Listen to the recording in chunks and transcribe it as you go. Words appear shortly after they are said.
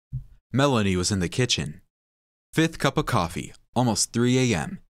Melanie was in the kitchen. Fifth cup of coffee, almost 3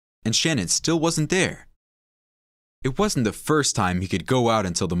 a.m., and Shannon still wasn't there. It wasn't the first time he could go out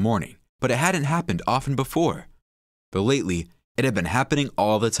until the morning, but it hadn't happened often before. But lately, it had been happening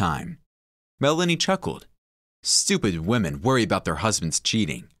all the time. Melanie chuckled. Stupid women worry about their husbands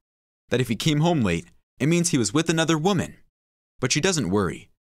cheating. That if he came home late, it means he was with another woman. But she doesn't worry.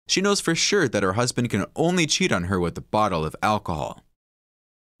 She knows for sure that her husband can only cheat on her with a bottle of alcohol.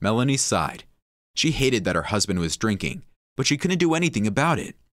 Melanie sighed. She hated that her husband was drinking, but she couldn't do anything about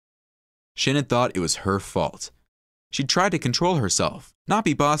it. Shannon thought it was her fault. She tried to control herself, not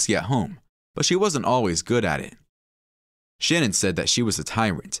be bossy at home, but she wasn't always good at it. Shannon said that she was a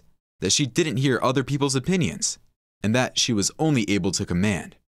tyrant, that she didn't hear other people's opinions, and that she was only able to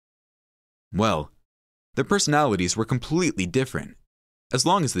command. Well, their personalities were completely different. As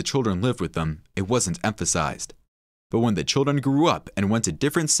long as the children lived with them, it wasn't emphasized. But when the children grew up and went to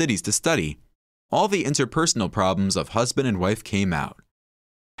different cities to study, all the interpersonal problems of husband and wife came out.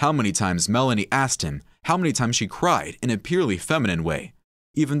 How many times Melanie asked him, how many times she cried in a purely feminine way,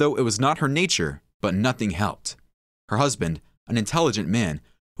 even though it was not her nature, but nothing helped. Her husband, an intelligent man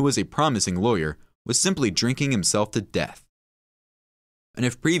who was a promising lawyer, was simply drinking himself to death. And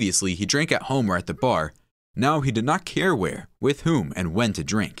if previously he drank at home or at the bar, now he did not care where, with whom, and when to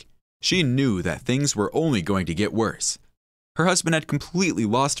drink. She knew that things were only going to get worse. Her husband had completely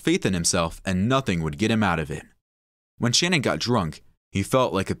lost faith in himself and nothing would get him out of it. When Shannon got drunk, he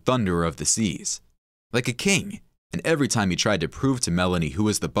felt like a thunderer of the seas, like a king, and every time he tried to prove to Melanie who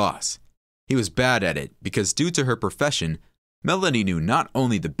was the boss. He was bad at it because due to her profession, Melanie knew not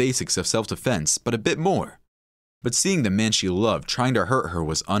only the basics of self-defense, but a bit more. But seeing the man she loved trying to hurt her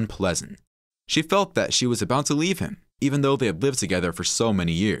was unpleasant. She felt that she was about to leave him, even though they had lived together for so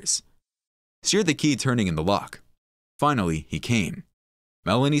many years. She heard the key turning in the lock. Finally, he came.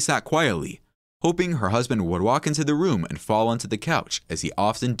 Melanie sat quietly, hoping her husband would walk into the room and fall onto the couch, as he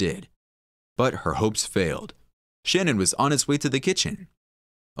often did. But her hopes failed. Shannon was on his way to the kitchen.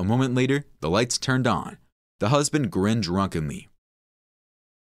 A moment later, the lights turned on. The husband grinned drunkenly.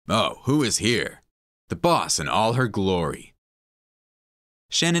 "Oh, who is here? The boss in all her glory."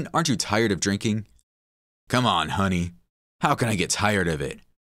 "Shannon, aren't you tired of drinking?" "Come on, honey. How can I get tired of it?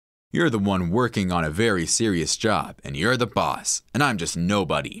 You're the one working on a very serious job, and you're the boss, and I'm just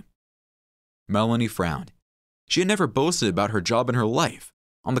nobody." Melanie frowned. She had never boasted about her job in her life.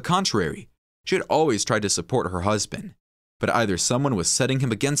 On the contrary, she had always tried to support her husband. But either someone was setting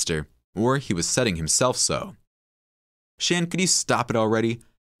him against her, or he was setting himself so. "Shan, could you stop it already?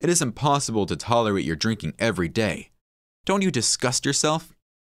 It is impossible to tolerate your drinking every day. Don't you disgust yourself?"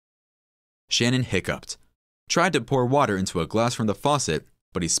 Shannon hiccuped, tried to pour water into a glass from the faucet,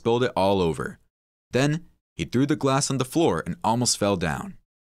 but he spilled it all over. Then, he threw the glass on the floor and almost fell down.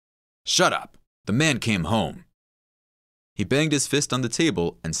 "Shut up! The man came home." He banged his fist on the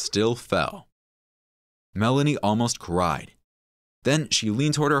table and still fell. Melanie almost cried. Then she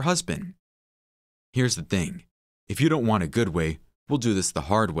leaned toward her husband. "Here's the thing. If you don't want a good way, we'll do this the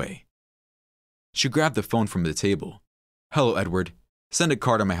hard way." She grabbed the phone from the table. "Hello, Edward. Send a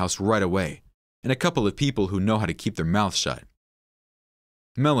car to my house right away, and a couple of people who know how to keep their mouths shut."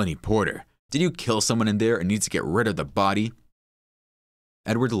 "Melanie Porter, did you kill someone in there and need to get rid of the body?"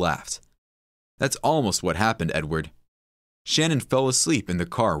 Edward laughed. "That's almost what happened, Edward." Shannon fell asleep in the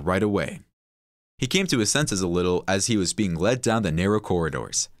car right away. He came to his senses a little as he was being led down the narrow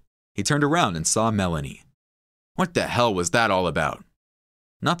corridors. He turned around and saw Melanie. "What the hell was that all about?"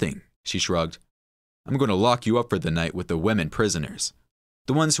 "Nothing," she shrugged. "I'm going to lock you up for the night with the women prisoners.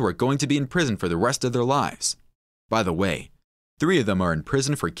 The ones who are going to be in prison for the rest of their lives. By the way, 3 of them are in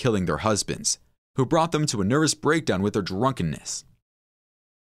prison for killing their husbands, who brought them to a nervous breakdown with their drunkenness."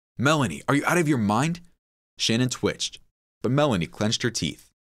 "Melanie, are you out of your mind?" Shannon twitched, but Melanie clenched her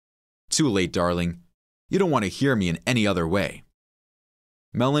teeth. "Too late, darling. You don't want to hear me in any other way."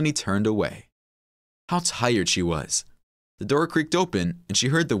 Melanie turned away. How tired she was. The door creaked open and she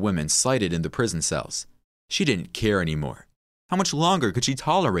heard the women sighted in the prison cells. She didn't care anymore. How much longer could she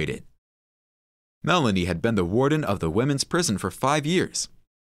tolerate it? Melanie had been the warden of the women's prison for 5 years.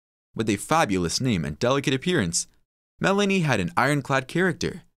 With a fabulous name and delicate appearance, Melanie had an ironclad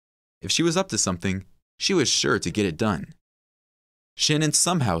character. If she was up to something, she was sure to get it done. Shannon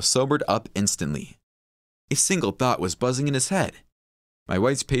somehow sobered up instantly. A single thought was buzzing in his head. My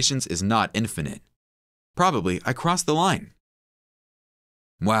wife's patience is not infinite. Probably I crossed the line.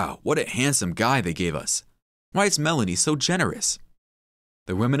 Wow, what a handsome guy they gave us. Why is Melanie so generous?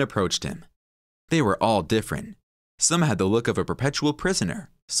 The women approached him. They were all different. Some had the look of a perpetual prisoner.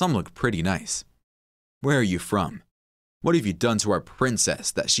 Some looked pretty nice. Where are you from? What have you done to our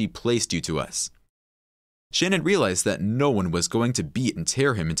princess that she placed you to us?" Shannon realized that no one was going to beat and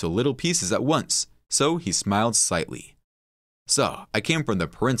tear him into little pieces at once, so he smiled slightly. "So, I came from the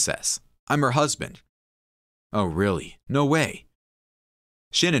princess. I'm her husband." "Oh, really? No way."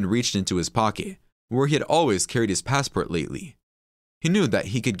 Shannon reached into his pocket, where he had always carried his passport lately. He knew that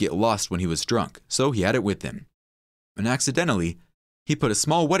he could get lost when he was drunk, so he had it with him. And accidentally, he put a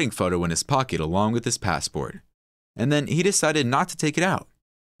small wedding photo in his pocket along with his passport. And then he decided not to take it out.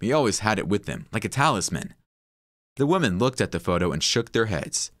 He always had it with him, like a talisman. The women looked at the photo and shook their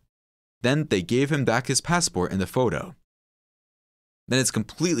heads. Then they gave him back his passport and the photo. "Then it's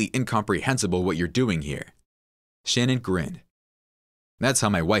completely incomprehensible what you're doing here." Shannon grinned. "That's how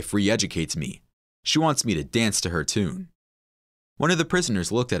my wife re-educates me. She wants me to dance to her tune." One of the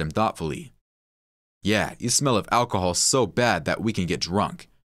prisoners looked at him thoughtfully. "Yeah, you smell of alcohol so bad that we can get drunk.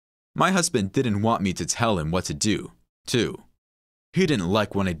 My husband didn't want me to tell him what to do, too. He didn't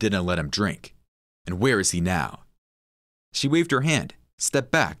like when I didn't let him drink. And where is he now?" She waved her hand,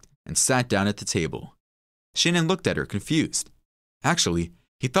 stepped back, and sat down at the table. Shannon looked at her, confused. Actually,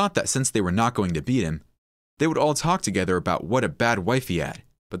 he thought that since they were not going to beat him, they would all talk together about what a bad wife he had,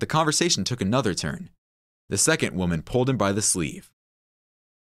 but the conversation took another turn. The second woman pulled him by the sleeve.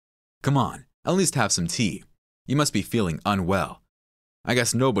 "Come on, at least have some tea. You must be feeling unwell. I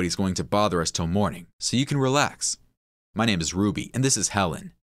guess nobody's going to bother us till morning, so you can relax. My name is Ruby, and this is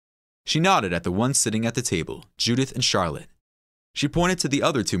Helen." She nodded at the ones sitting at the table, Judith and Charlotte. She pointed to the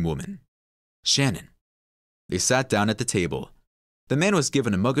other two women. "Shannon." They sat down at the table. The man was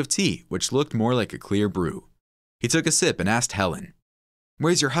given a mug of tea, which looked more like a clear brew. He took a sip and asked Helen,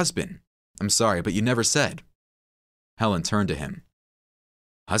 "Where's your husband? I'm sorry, but you never said." Helen turned to him.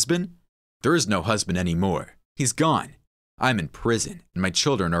 "Husband? There is no husband anymore. He's gone. I'm in prison, and my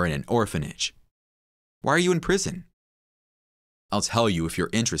children are in an orphanage." "Why are you in prison?" "I'll tell you if you're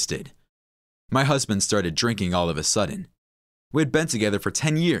interested. My husband started drinking all of a sudden. We had been together for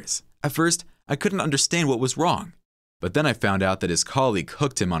 10 years. At first, I couldn't understand what was wrong. But then I found out that his colleague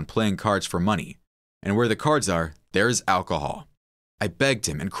hooked him on playing cards for money. And where the cards are, there's alcohol. I begged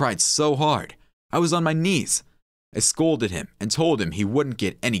him and cried so hard. I was on my knees. I scolded him and told him he wouldn't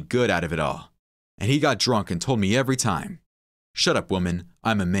get any good out of it all. And he got drunk and told me every time, 'Shut up, woman.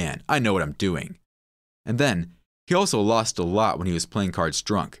 I'm a man. I know what I'm doing.' And then, he also lost a lot when he was playing cards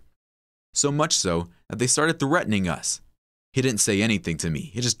drunk. So much so that they started threatening us. He didn't say anything to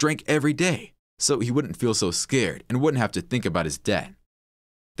me. He just drank every day, so he wouldn't feel so scared and wouldn't have to think about his debt.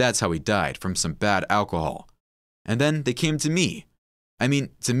 That's how he died, from some bad alcohol. And then they came to me.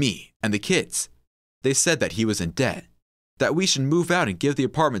 To me and the kids. They said that he was in debt, that we should move out and give the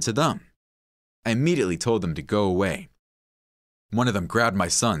apartment to them. I immediately told them to go away. One of them grabbed my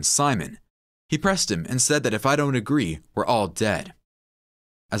son, Simon. He pressed him and said that if I don't agree, we're all dead.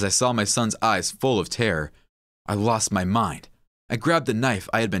 As I saw my son's eyes full of terror, I lost my mind. I grabbed the knife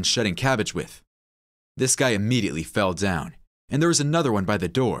I had been shredding cabbage with. This guy immediately fell down, and there was another one by the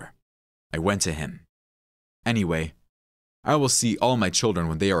door. I went to him. Anyway, I will see all my children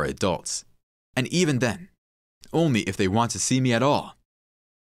when they are adults, and even then, only if they want to see me at all."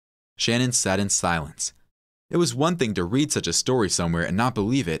 Shannon sat in silence. It was one thing to read such a story somewhere and not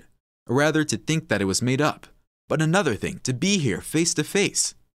believe it, or rather to think that it was made up, but another thing to be here face to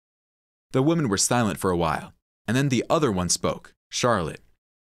face. The women were silent for a while, and then the other one spoke, Charlotte.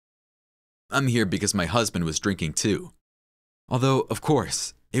 "I'm here because my husband was drinking too. Although, of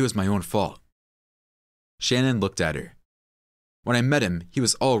course, it was my own fault." Shannon looked at her. "When I met him, he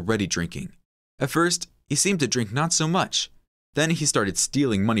was already drinking. At first, he seemed to drink not so much. Then he started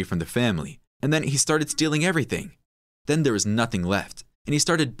stealing money from the family, and then he started stealing everything. Then there was nothing left, and he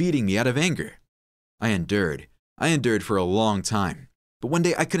started beating me out of anger. I endured for a long time, but one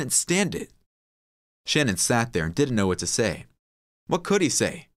day I couldn't stand it." Shannon sat there and didn't know what to say. What could he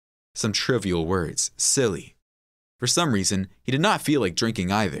say? Some trivial words, silly. For some reason, he did not feel like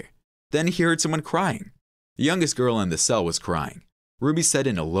drinking either. Then he heard someone crying. The youngest girl in the cell was crying. Ruby said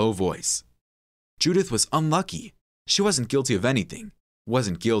in a low voice, "Judith was unlucky. She wasn't guilty of anything.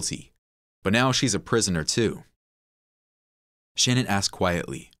 Wasn't guilty. But now she's a prisoner too." Shannon asked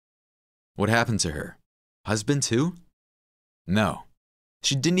quietly, "What happened to her? Husband too?" "No.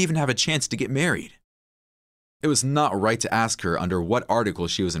 She didn't even have a chance to get married." It was not right to ask her under what article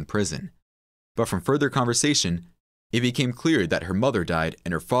she was in prison. But from further conversation, it became clear that her mother died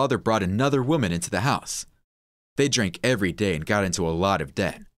and her father brought another woman into the house. They drank every day and got into a lot of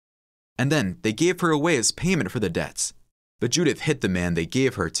debt. And then they gave her away as payment for the debts. But Judith hit the man they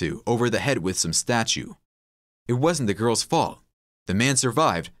gave her to over the head with some statue. It wasn't the girl's fault. The man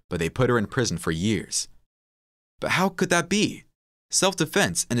survived, but they put her in prison for years. But how could that be?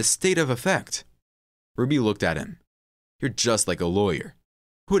 Self-defense and a state of effect. Ruby looked at him. You're just like a lawyer.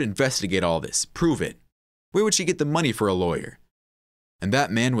 Who would investigate all this? Prove it. Where would she get the money for a lawyer? And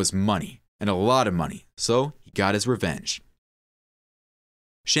that man was money, and a lot of money, so he got his revenge.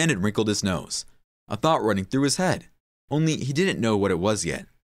 Shannon wrinkled his nose, a thought running through his head, only he didn't know what it was yet.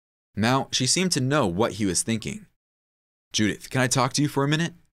 Now she seemed to know what he was thinking. Judith, can I talk to you for a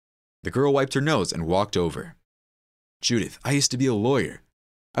minute? The girl wiped her nose and walked over. Judith, I used to be a lawyer.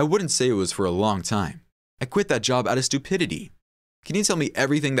 I wouldn't say it was for a long time. I quit that job out of stupidity. Can you tell me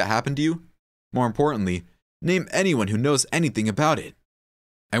everything that happened to you? More importantly, name anyone who knows anything about it.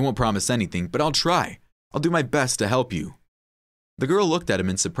 I won't promise anything, but I'll try. I'll do my best to help you. The girl looked at him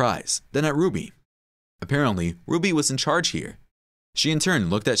in surprise, then at Ruby. Apparently, Ruby was in charge here. She in turn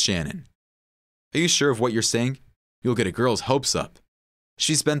looked at Shannon. Are you sure of what you're saying? You'll get a girl's hopes up.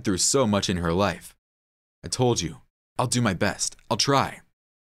 She's been through so much in her life. I told you, I'll do my best. I'll try.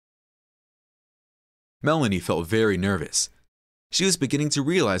 Melanie felt very nervous. She was beginning to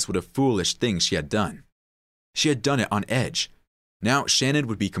realize what a foolish thing she had done. She had done it on edge. Now Shannon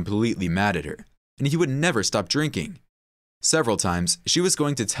would be completely mad at her, and he would never stop drinking. Several times, she was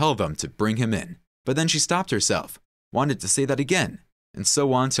going to tell them to bring him in, but then she stopped herself, wanted to say that again, and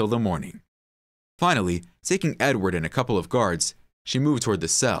so on till the morning. Finally, taking Edward and a couple of guards, she moved toward the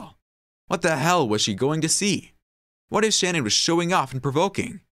cell. What the hell was she going to see? What if Shannon was showing off and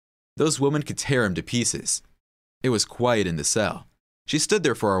provoking? Those women could tear him to pieces. It was quiet in the cell. She stood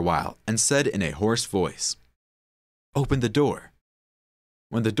there for a while and said in a hoarse voice, "Open the door."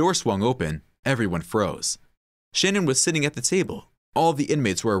 When the door swung open, everyone froze. Shannon was sitting at the table. All the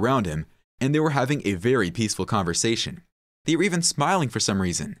inmates were around him, and they were having a very peaceful conversation. They were even smiling for some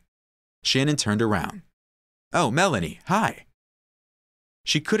reason. Shannon turned around. "Oh, Melanie, hi."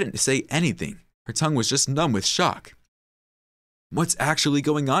 She couldn't say anything. Her tongue was just numb with shock. What's actually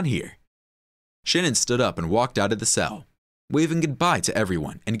going on here? Shannon stood up and walked out of the cell, waving goodbye to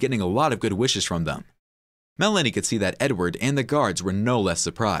everyone and getting a lot of good wishes from them. Melanie could see that Edward and the guards were no less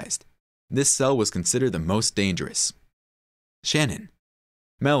surprised. This cell was considered the most dangerous. Shannon.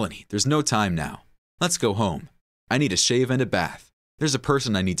 Melanie, there's no time now. Let's go home. I need a shave and a bath. There's a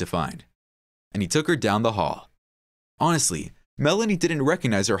person I need to find. And he took her down the hall. Honestly, Melanie didn't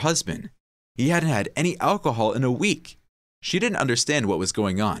recognize her husband. He hadn't had any alcohol in a week. She didn't understand what was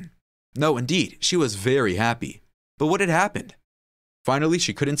going on. No, indeed, she was very happy. But what had happened? Finally,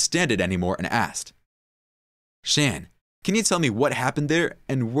 she couldn't stand it anymore and asked, Shan, can you tell me what happened there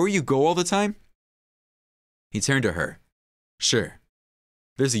and where you go all the time? He turned to her. Sure.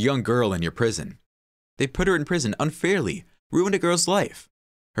 There's a young girl in your prison. They put her in prison unfairly, ruined a girl's life.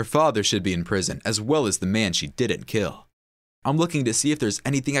 Her father should be in prison as well as the man she didn't kill. I'm looking to see if there's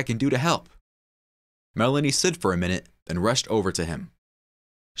anything I can do to help. Melanie stood for a minute, then rushed over to him.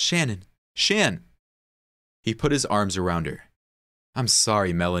 Shannon, Shan. He put his arms around her. I'm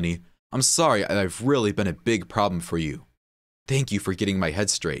sorry, Melanie. I'm sorry I've really been a big problem for you. Thank you for getting my head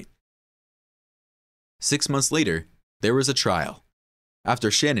straight. 6 months later, there was a trial.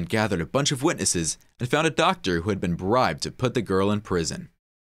 After Shannon gathered a bunch of witnesses and found a doctor who had been bribed to put the girl in prison.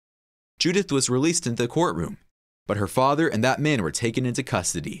 Judith was released into the courtroom, but her father and that man were taken into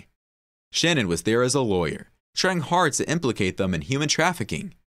custody. Shannon was there as a lawyer, trying hard to implicate them in human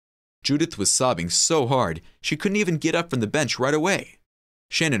trafficking. Judith was sobbing so hard she couldn't even get up from the bench right away.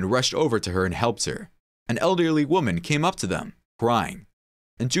 Shannon rushed over to her and helped her. An elderly woman came up to them, crying,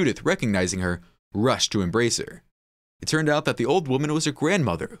 and Judith, recognizing her, rushed to embrace her. It turned out that the old woman was her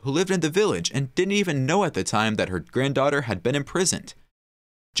grandmother who lived in the village and didn't even know at the time that her granddaughter had been imprisoned.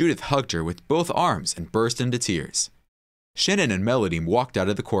 Judith hugged her with both arms and burst into tears. Shannon and Melanie walked out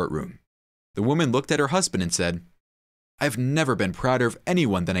of the courtroom. The woman looked at her husband and said, I've never been prouder of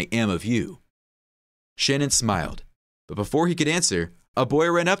anyone than I am of you. Shannon smiled, but before he could answer, a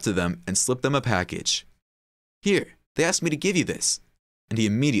boy ran up to them and slipped them a package. Here, they asked me to give you this, and he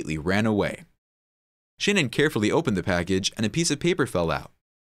immediately ran away. Shannon carefully opened the package and a piece of paper fell out.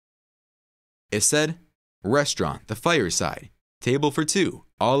 It said, Restaurant, The Fireside, table for 2,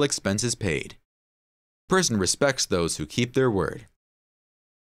 all expenses paid. Person respects those who keep their word.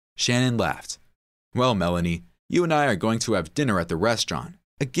 Shannon laughed. Well, Melanie, you and I are going to have dinner at the restaurant,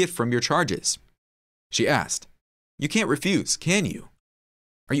 a gift from your charges. She asked, You can't refuse, can you?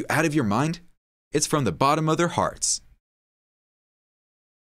 Are you out of your mind? It's from the bottom of their hearts.